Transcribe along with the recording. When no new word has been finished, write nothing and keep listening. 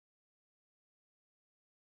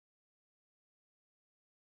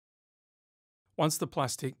Once the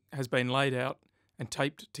plastic has been laid out and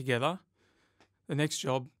taped together, the next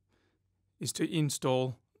job is to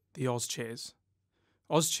install the Oz chairs.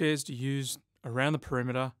 Oz chairs are used around the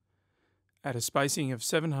perimeter at a spacing of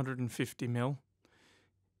 750mm.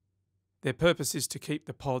 Their purpose is to keep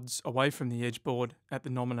the pods away from the edge board at the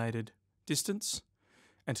nominated distance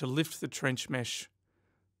and to lift the trench mesh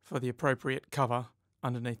for the appropriate cover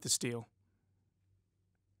underneath the steel.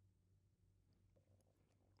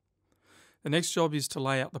 The next job is to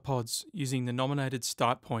lay out the pods using the nominated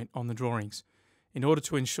start point on the drawings. In order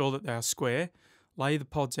to ensure that they are square, lay the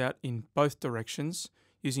pods out in both directions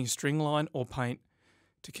using string line or paint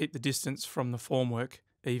to keep the distance from the formwork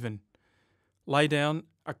even. Lay down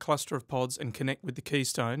a cluster of pods and connect with the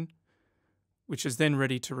keystone, which is then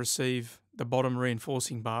ready to receive the bottom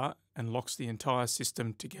reinforcing bar and locks the entire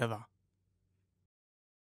system together.